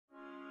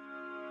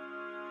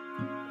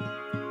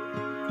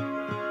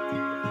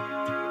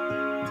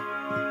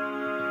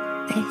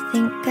I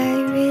think I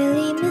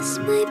really miss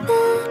my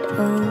bed.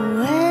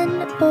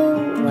 Oh,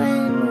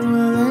 when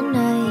will a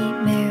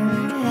nightmare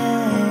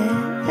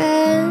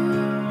end?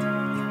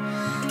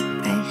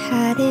 I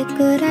had it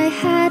good, and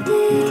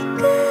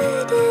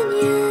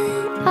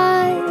yet I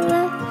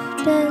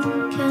left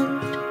and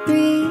can't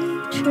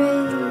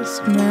retrace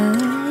my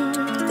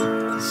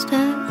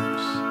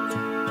steps.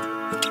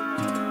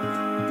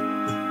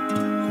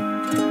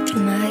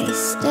 My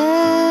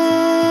steps.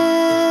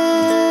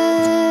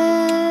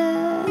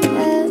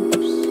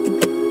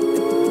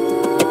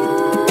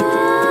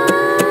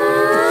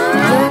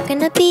 You're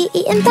gonna be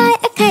eaten by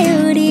a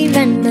coyote,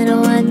 run,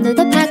 little one of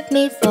the pack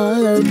may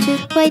follow. Two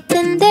quite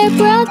thin, their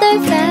brother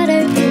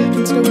fatter,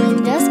 against the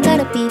wind, just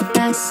gotta be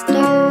faster.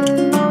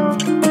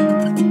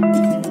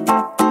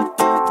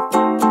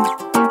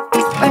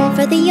 Run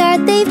for the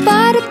yard, they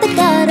barred up the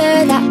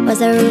gutter. That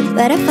was a route,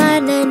 better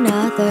find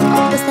another.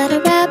 Was that a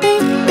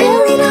rabbit?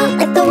 Really not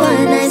like the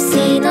one I've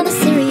seen on a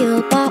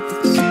cereal box.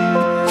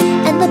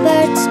 And the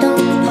birds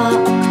don't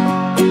pop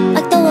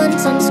like the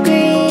ones on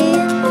screen.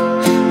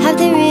 Have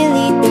they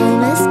really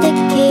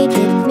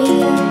domesticated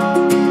me?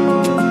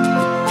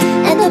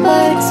 And the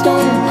birds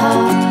don't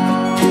pop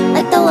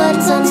like the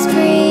ones on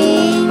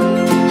screen.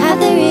 Have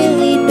they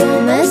really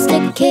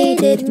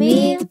domesticated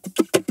me?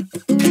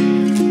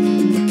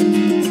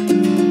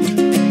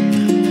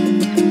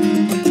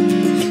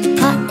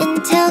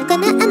 Cottontail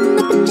gonna end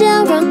up in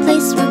jail. Wrong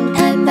place, wrong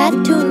time, bad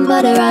tune,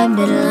 but I rhymed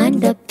and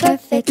lined up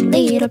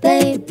perfectly to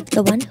blame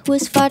the one who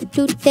was far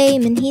too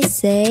tame. And he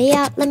say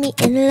out, let me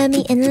in, let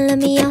me in, let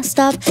me out.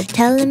 Stop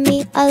telling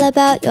me all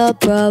about your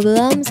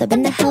problems. I've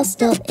been to hell,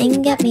 still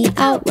in, get me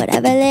out.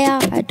 Whatever they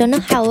are, I don't know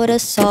how to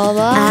solve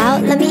them.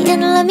 Out, let me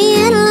in, let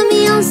me in, let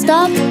me out.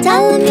 Stop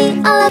telling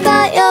me all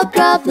about your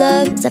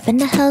problems. I've been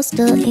to hell,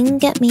 still in,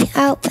 get me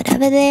out.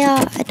 Whatever they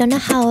are, I don't know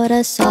how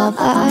to solve.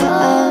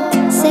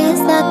 Say,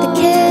 is that the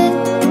kid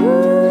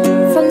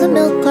from the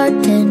milk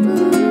carton?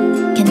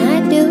 Can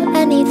I do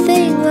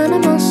anything when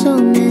I'm also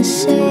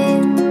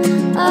missing?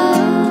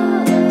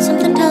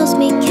 Something tells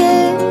me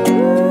kid,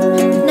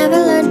 never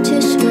learned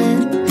to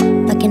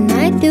swim. But can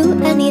I do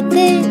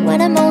anything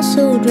when I'm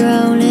also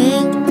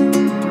drowning?